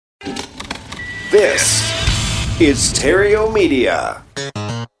This is Stereo Media.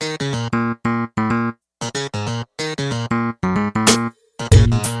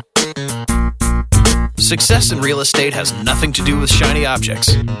 Success in real estate has nothing to do with shiny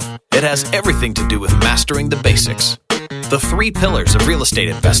objects. It has everything to do with mastering the basics. The 3 pillars of real estate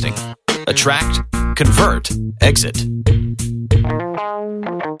investing: attract, convert, exit.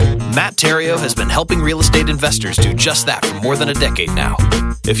 Matt Theriault has been helping real estate investors do just that for more than a decade now.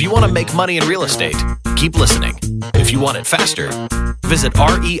 If you want to make money in real estate, keep listening. If you want it faster, visit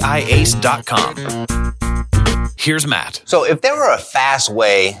reiace.com. Here's Matt. So if there were a fast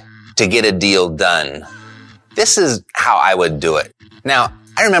way to get a deal done, this is how I would do it. Now,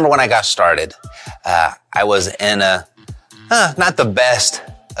 I remember when I got started, I was in not the best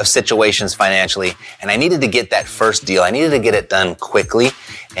of situations financially, and I needed to get that first deal. I needed to get it done quickly,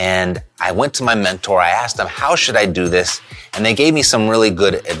 and I went to my mentor. I asked them, how should I do this? And they gave me some really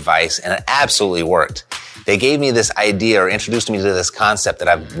good advice, and it absolutely worked. They gave me this idea or introduced me to this concept that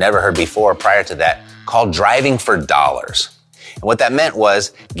I've never heard before prior to that called driving for dollars. And what that meant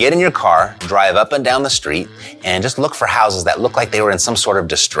was get in your car, drive up and down the street, and just look for houses that look like they were in some sort of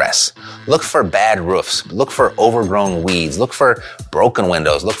distress. Look for bad roofs. Look for overgrown weeds. Look for broken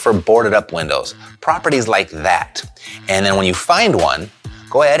windows. Look for boarded up windows. Properties like that. And then when you find one,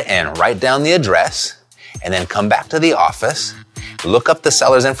 go ahead and write down the address, and then come back to the office, look up the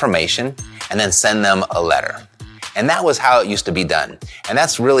seller's information, and then send them a letter. And that was how it used to be done. And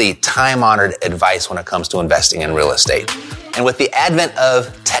that's really time-honored advice when it comes to investing in real estate. And with the advent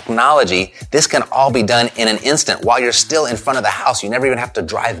of technology, this can all be done in an instant while you're still in front of the house. You never even have to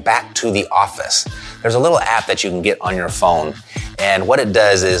drive back to the office. There's a little app that you can get on your phone. And what it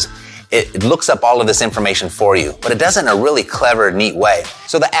does is it looks up all of this information for you, but it does it in a really clever, neat way.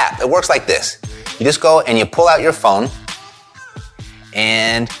 So the app, it works like this. You just go and you pull out your phone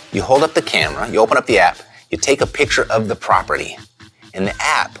and you hold up the camera, you open up the app, you take a picture of the property, and the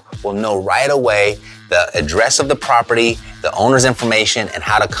app will know right away the address of the property, the owner's information, and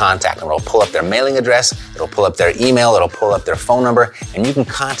how to contact them. It'll pull up their mailing address, it'll pull up their email, it'll pull up their phone number, and you can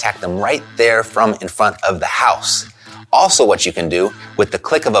contact them right there from in front of the house. Also, what you can do, with the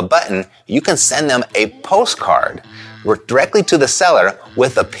click of a button, you can send them a postcard directly to the seller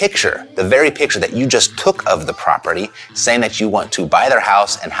with a picture, the very picture that you just took of the property, saying that you want to buy their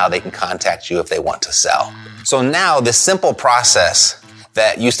house and how they can contact you if they want to sell. So now this simple process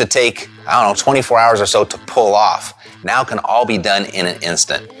that used to take, 24 hours or so to pull off, now can all be done in an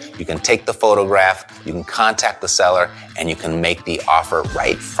instant. You can take the photograph, you can contact the seller, and you can make the offer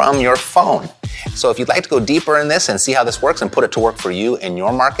right from your phone. So if you'd like to go deeper in this and see how this works and put it to work for you in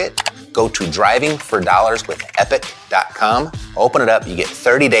your market, go to drivingfordollarswithepic.com, open it up, you get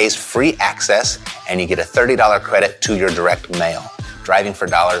 30 days free access, and you get a $30 credit to your direct mail.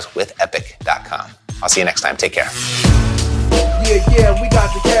 drivingfordollarswithepic.com. I'll see you next time. Take care. Yeah, we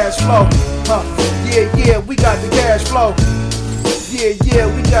got the cash flow. Yeah, we got the cash flow. Yeah,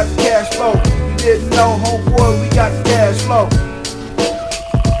 we got the cash flow. You didn't know, homeboy, we got the cash flow.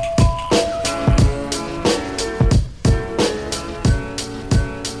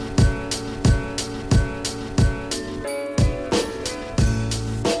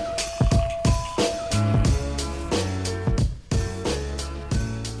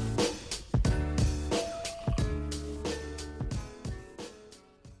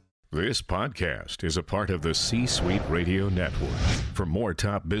 This podcast is a part of the C-Suite Radio Network. For more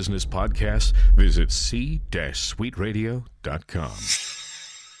top business podcasts, visit c-suiteradio.com.